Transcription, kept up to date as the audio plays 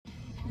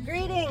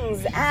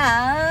Greetings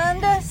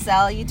and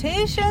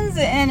salutations,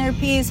 Inner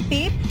Peace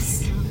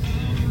peeps.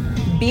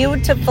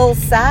 Beautiful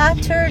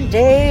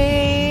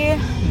Saturday.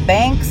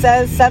 Bank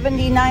says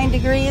 79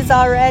 degrees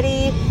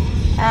already,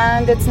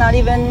 and it's not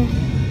even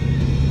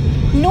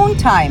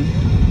noontime.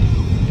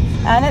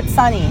 And it's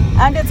sunny,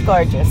 and it's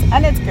gorgeous,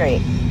 and it's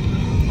great.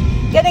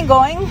 Getting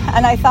going,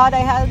 and I thought I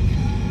had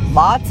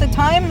lots of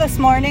time this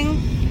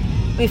morning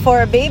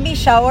before a baby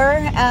shower,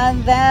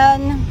 and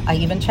then I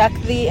even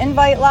checked the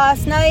invite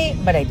last night,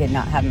 but I did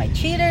not have my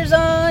cheaters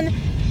on,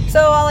 so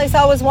all I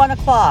saw was 1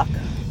 o'clock.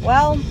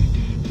 Well,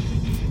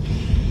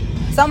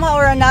 somehow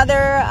or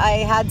another,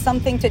 I had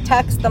something to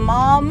text the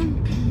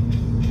mom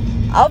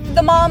of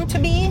the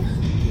mom-to-be,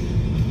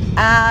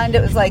 and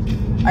it was like,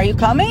 are you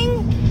coming?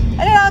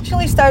 And it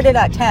actually started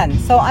at 10,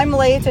 so I'm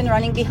late and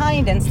running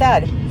behind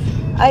instead.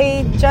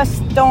 I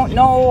just don't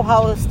know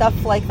how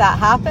stuff like that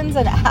happens,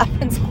 and it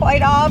happens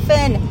quite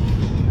often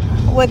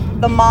with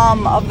the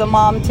mom of the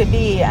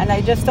mom-to-be, and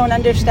I just don't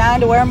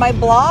understand where my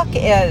block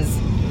is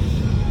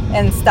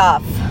and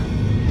stuff.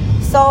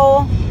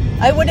 So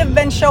I would have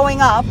been showing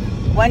up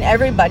when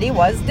everybody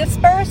was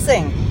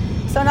dispersing.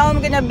 So now I'm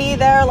going to be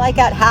there like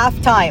at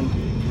halftime.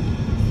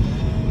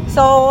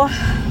 So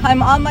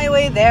I'm on my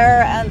way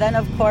there, and then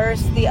of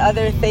course the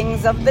other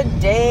things of the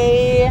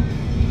day,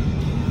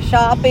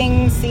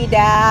 shopping, see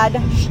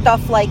dad,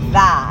 stuff like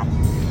that.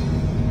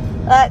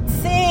 Let's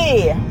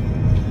see.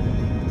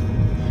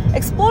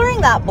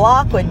 Exploring that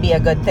block would be a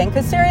good thing,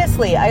 because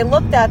seriously, I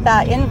looked at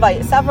that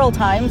invite several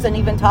times and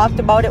even talked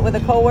about it with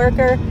a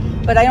coworker,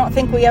 but I don't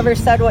think we ever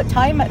said what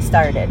time it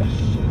started.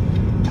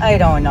 I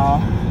don't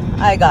know.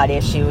 I got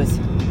issues.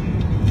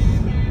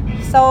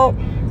 So,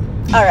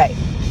 all right.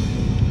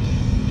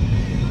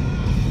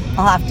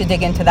 I'll have to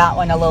dig into that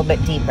one a little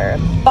bit deeper.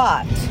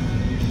 But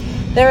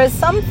there is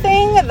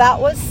something that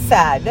was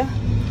said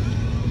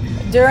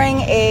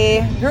during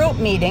a group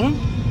meeting.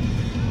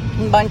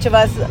 A bunch of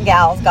us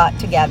gals got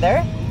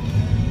together,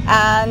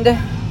 and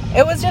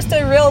it was just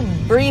a real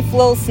brief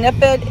little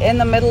snippet in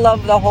the middle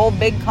of the whole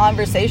big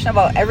conversation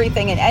about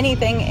everything and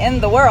anything in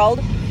the world.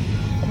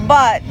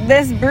 But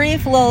this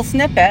brief little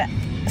snippet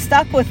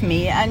stuck with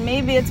me, and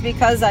maybe it's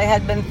because I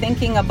had been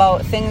thinking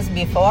about things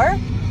before.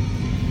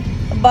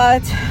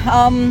 But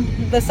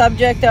the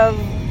subject of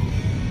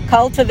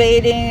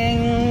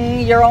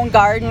cultivating your own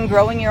garden,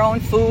 growing your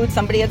own food.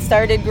 Somebody had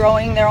started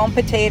growing their own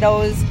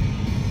potatoes.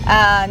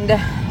 And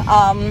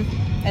I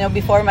know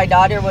before, my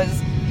daughter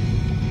was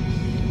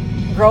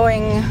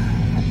growing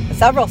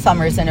several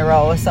summers in a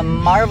row some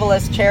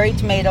marvelous cherry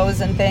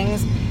tomatoes and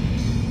things.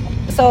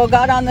 So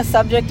got on the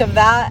subject of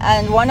that,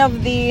 and one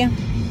of the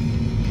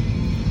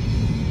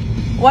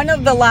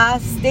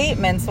last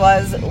statements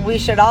was we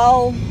should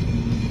all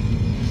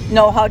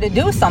know how to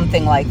do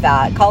something like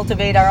that,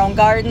 cultivate our own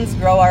gardens,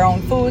 grow our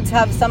own foods,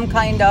 have some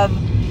kind of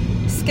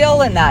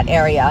skill in that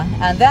area.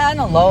 And then,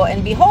 lo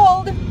and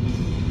behold,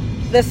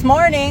 this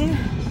morning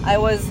I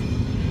was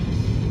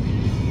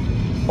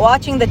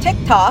watching the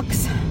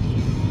TikToks,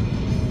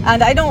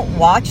 and I don't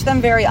watch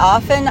them very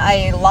often.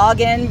 I log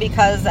in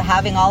because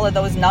having all of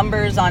those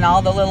numbers on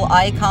all the little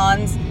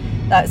icons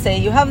that say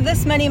you have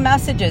this many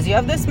messages, you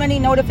have this many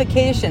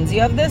notifications, you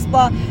have this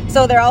blah.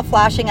 So they're all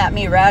flashing at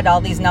me red,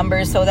 all these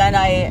numbers. So then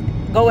I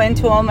go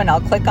into them and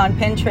I'll click on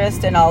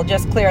Pinterest and I'll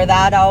just clear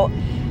that out.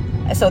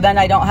 So then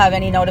I don't have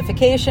any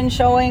notifications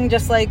showing,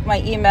 just like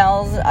my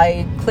emails.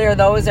 I clear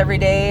those every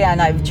day, and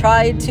I've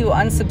tried to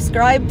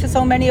unsubscribe to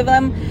so many of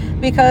them,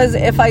 because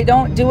if I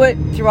don't do it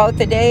throughout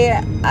the day,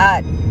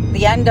 at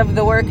the end of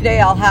the workday,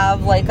 I'll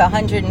have like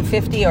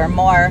 150 or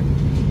more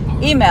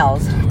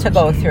emails to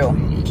go through.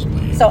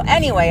 So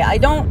anyway, I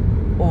don't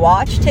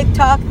watch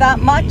TikTok that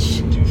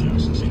much,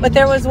 but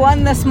there was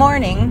one this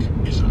morning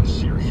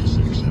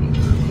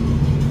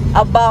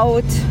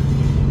about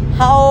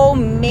how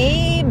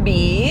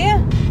maybe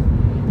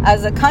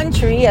as a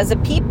country, as a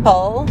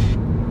people,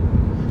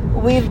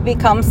 we've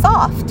become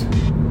soft,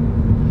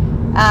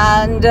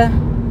 and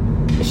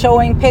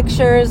showing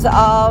pictures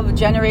of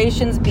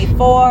generations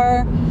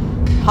before,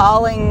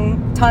 hauling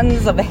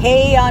tons of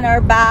hay on our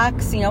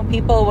backs. You know,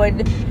 people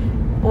would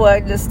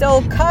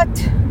still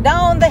cut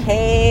down the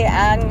hay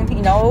and,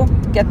 you know,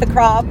 get the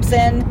crops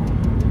in,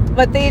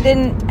 but they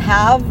didn't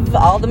have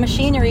all the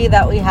machinery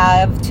that we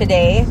have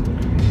today,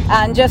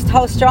 and just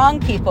how strong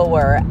people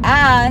were,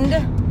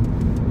 and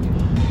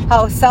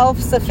how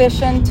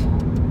self-sufficient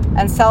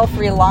and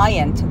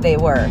self-reliant they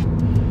were.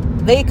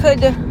 They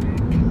could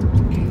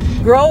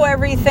grow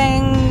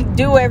everything,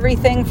 do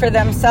everything for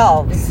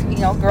themselves, you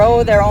know,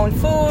 grow their own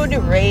food,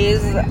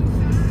 raise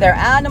their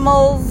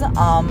animals,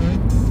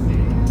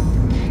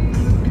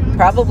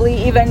 probably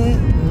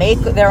even make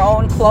their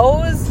own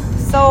clothes.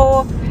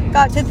 So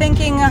got to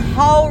thinking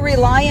how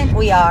reliant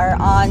we are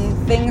on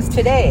things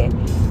today.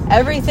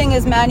 Everything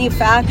is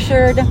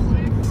manufactured.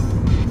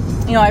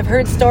 You know, I've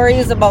heard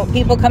stories about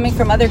people coming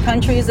from other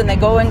countries, and they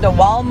go into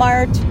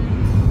Walmart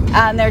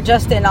and they're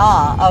just in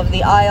awe of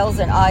the aisles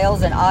and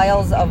aisles and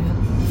aisles of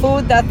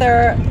food that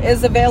there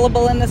is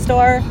available in the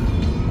store.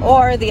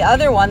 Or the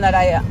other one that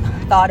I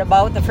thought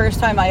about the first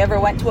time I ever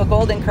went to a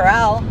Golden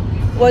Corral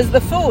was the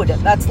food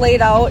that's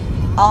laid out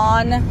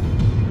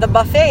on the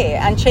buffet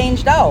and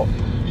changed out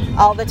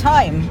all the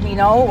time.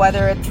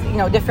 Whether it's,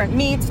 different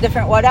meats,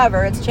 different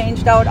whatever, it's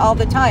changed out all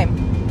the time.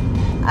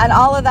 And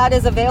all of that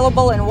is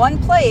available in one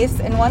place,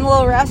 in one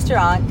little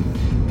restaurant.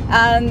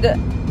 And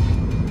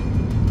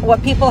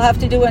what people have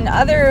to do in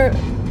other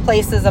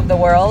places of the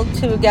world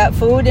to get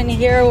food, and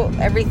here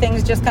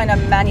everything's just kind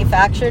of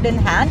manufactured and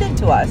handed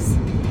to us.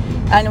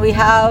 And we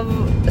have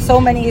so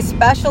many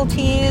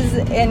specialties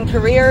in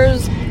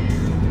careers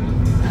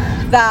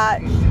that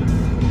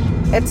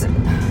it's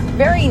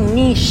very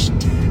niched,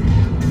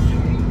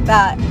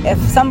 that if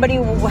somebody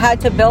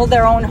had to build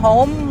their own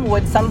home,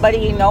 would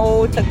somebody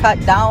know to cut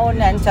down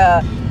and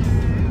to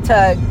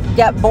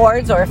get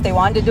boards? Or if they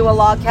wanted to do a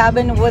log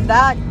cabin, would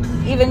that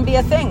even be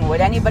a thing?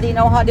 Would anybody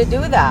know how to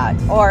do that?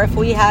 Or if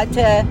we had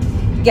to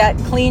get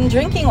clean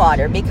drinking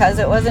water because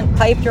it wasn't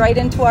piped right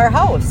into our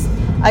house,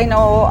 I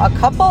know a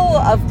couple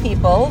of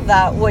people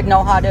that would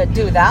know how to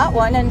do that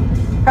one, and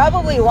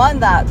probably one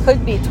that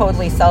could be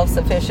totally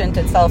self-sufficient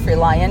and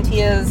self-reliant.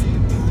 He is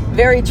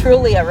very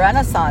truly a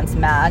Renaissance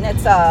man.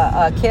 It's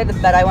a kid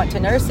that I went to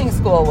nursing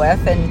school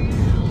with, and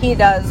he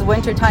does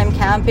wintertime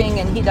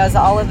camping, and he does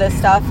all of this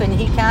stuff, and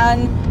he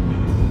can,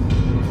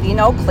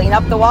 clean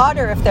up the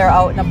water if they're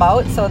out and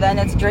about, so then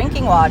it's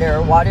drinking water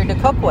or water to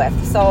cook with.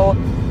 So,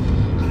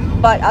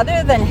 but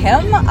other than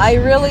him,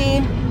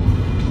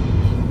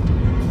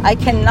 I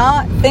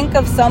cannot think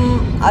of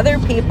some other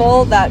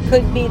people that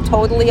could be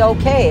totally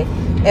okay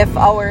if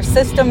our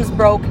systems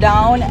broke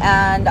down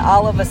and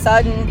all of a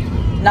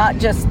sudden, not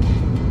just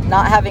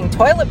not having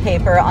toilet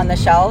paper on the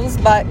shelves,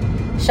 but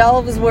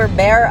shelves were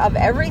bare of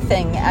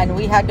everything and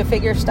we had to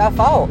figure stuff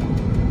out.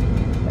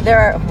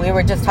 We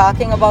were just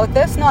talking about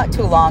this not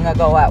too long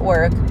ago at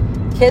work.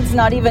 Kids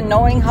not even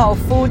knowing how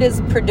food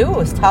is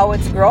produced, how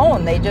it's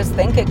grown. They just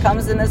think it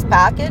comes in this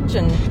package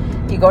and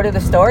you go to the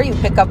store, you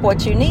pick up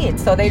what you need.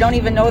 So they don't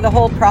even know the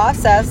whole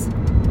process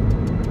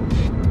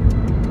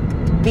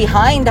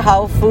behind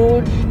how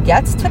food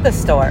gets to the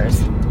stores.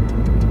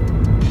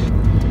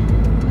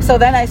 So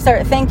then I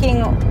start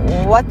thinking,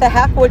 what the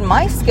heck would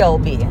my skill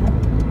be?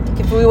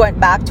 If we went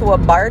back to a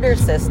barter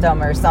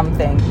system or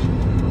something,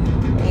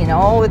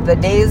 the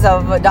days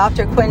of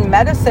Dr. Quinn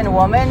Medicine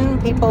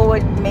Woman, people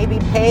would maybe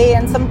pay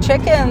in some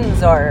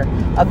chickens or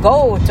a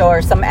goat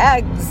or some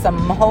eggs, some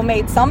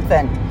homemade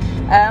something.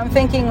 And I'm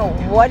thinking,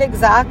 what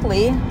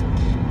exactly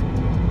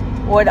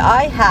would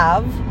I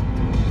have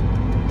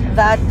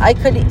that I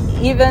could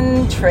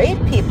even trade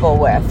people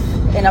with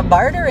in a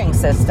bartering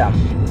system?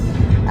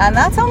 And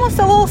that's almost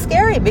a little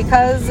scary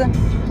because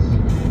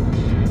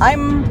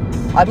I'm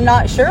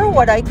not sure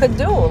what I could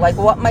do, like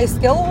what my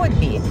skill would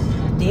be.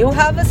 Do you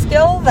have a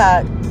skill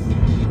that,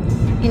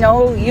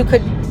 you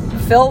could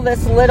fill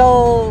this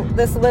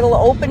little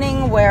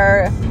opening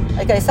where,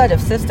 like I said, if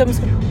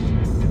systems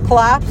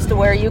collapsed,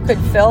 where you could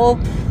fill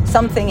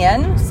something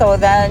in, so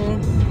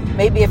then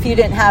maybe if you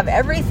didn't have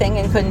everything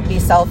and couldn't be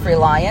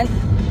self-reliant,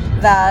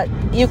 that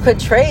you could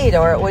trade,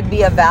 or it would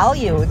be a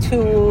value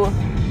to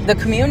the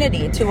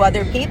community, to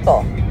other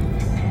people.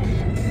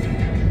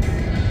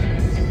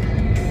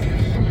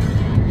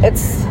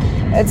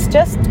 It's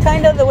just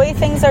kind of the way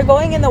things are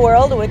going in the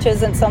world, which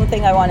isn't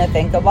something I want to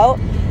think about,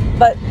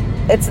 but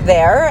it's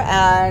there,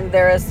 and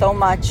there is so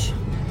much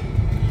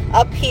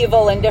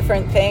upheaval in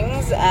different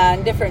things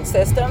and different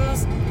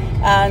systems.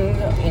 And,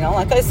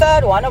 like I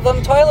said, one of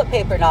them, toilet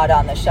paper not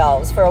on the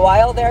shelves. For a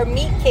while there,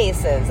 meat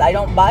cases. I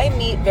don't buy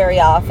meat very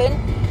often,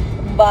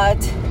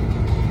 but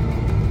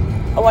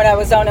when I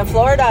was down in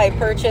Florida, I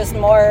purchased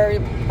more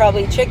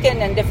probably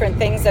chicken and different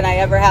things than I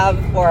ever have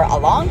for a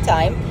long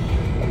time.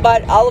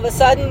 But all of a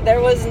sudden,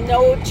 there was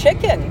no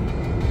chicken.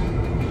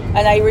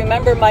 And I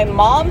remember my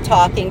mom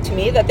talking to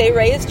me that they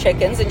raise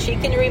chickens, and she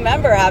can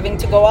remember having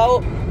to go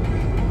out,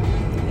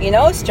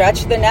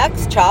 stretch the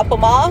necks, chop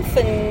them off,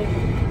 and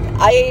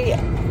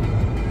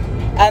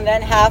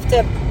then have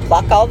to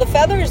pluck all the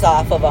feathers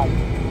off of them.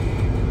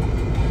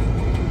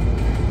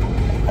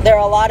 There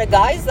are a lot of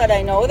guys that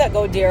I know that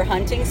go deer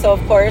hunting, so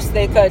of course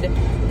they could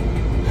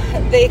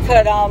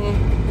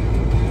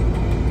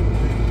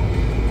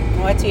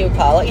what do you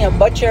call it?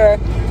 Butcher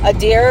a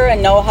deer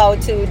and know how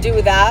to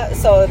do that.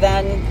 So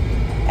then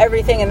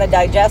everything in the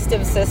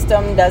digestive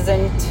system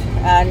doesn't,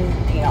 and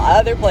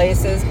other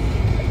places,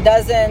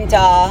 doesn't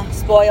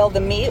spoil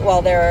the meat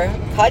while they're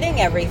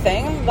cutting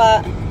everything.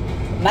 But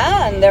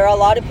man, there are a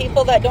lot of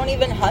people that don't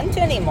even hunt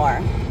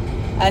anymore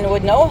and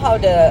would know how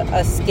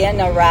to skin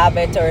a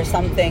rabbit or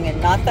something.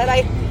 And not that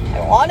I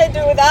want to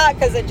do that,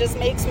 because it just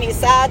makes me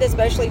sad,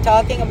 especially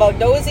talking about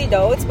dozy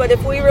dotes. But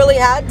if we really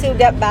had to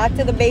get back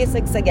to the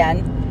basics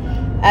again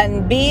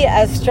and be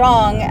as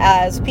strong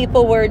as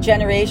people were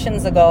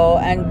generations ago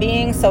and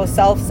being so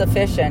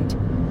self-sufficient,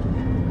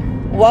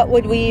 what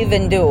would we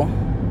even do?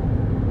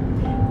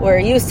 We're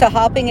used to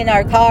hopping in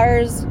our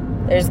cars.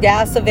 There's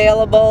gas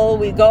available.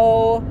 We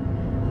go,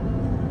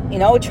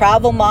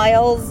 travel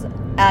miles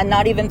and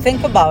not even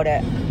think about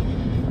it.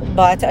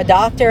 But a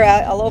doctor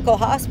at a local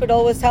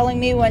hospital was telling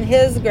me when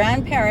his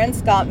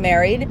grandparents got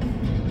married,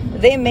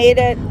 they made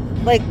it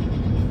like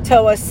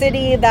to a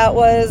city that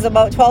was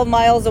about 12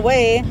 miles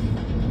away,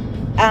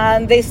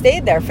 and they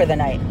stayed there for the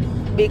night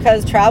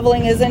because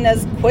traveling isn't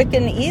as quick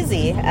and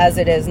easy as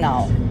it is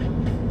now.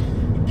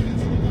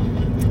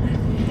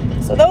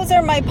 So those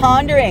are my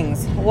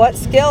ponderings. What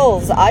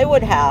skills I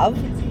would have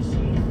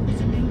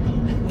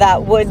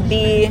that would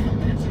be,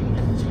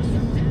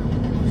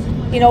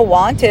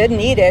 wanted,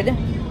 needed,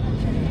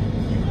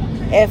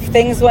 if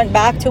things went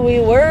back to we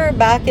were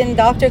back in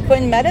Dr.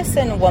 Quinn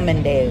medicine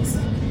woman days.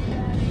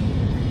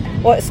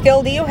 What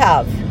skill do you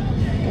have?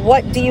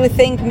 What do you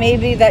think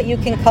maybe that you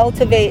can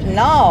cultivate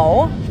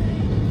now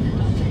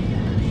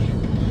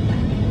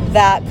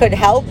that could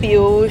help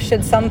you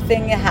should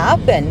something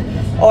happen?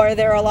 Or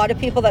there are a lot of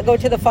people that go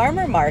to the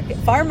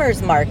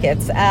farmers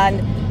markets,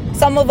 and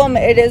some of them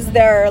it is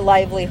their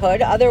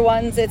livelihood. Other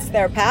ones it's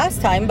their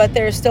pastime, but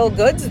there's still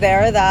goods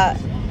there that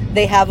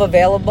they have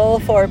available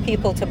for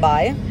people to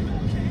buy.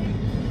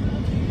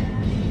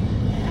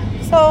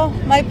 So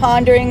my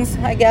ponderings,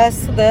 I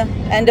guess, the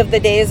end of the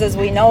days as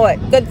we know it.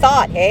 Good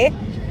thought, hey?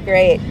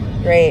 Great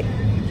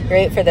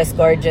for this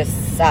gorgeous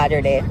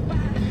Saturday.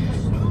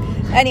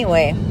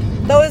 Anyway,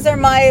 those are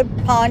my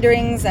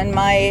ponderings and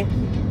my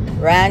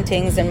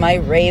rantings and my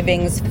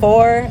ravings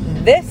for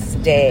this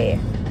day.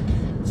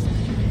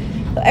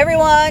 So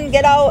everyone,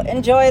 get out,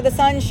 enjoy the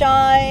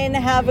sunshine,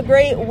 have a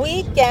great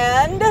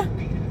weekend.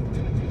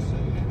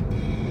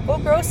 Go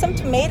grow some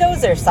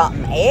tomatoes or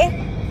something,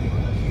 eh?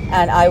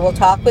 And I will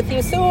talk with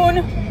you soon.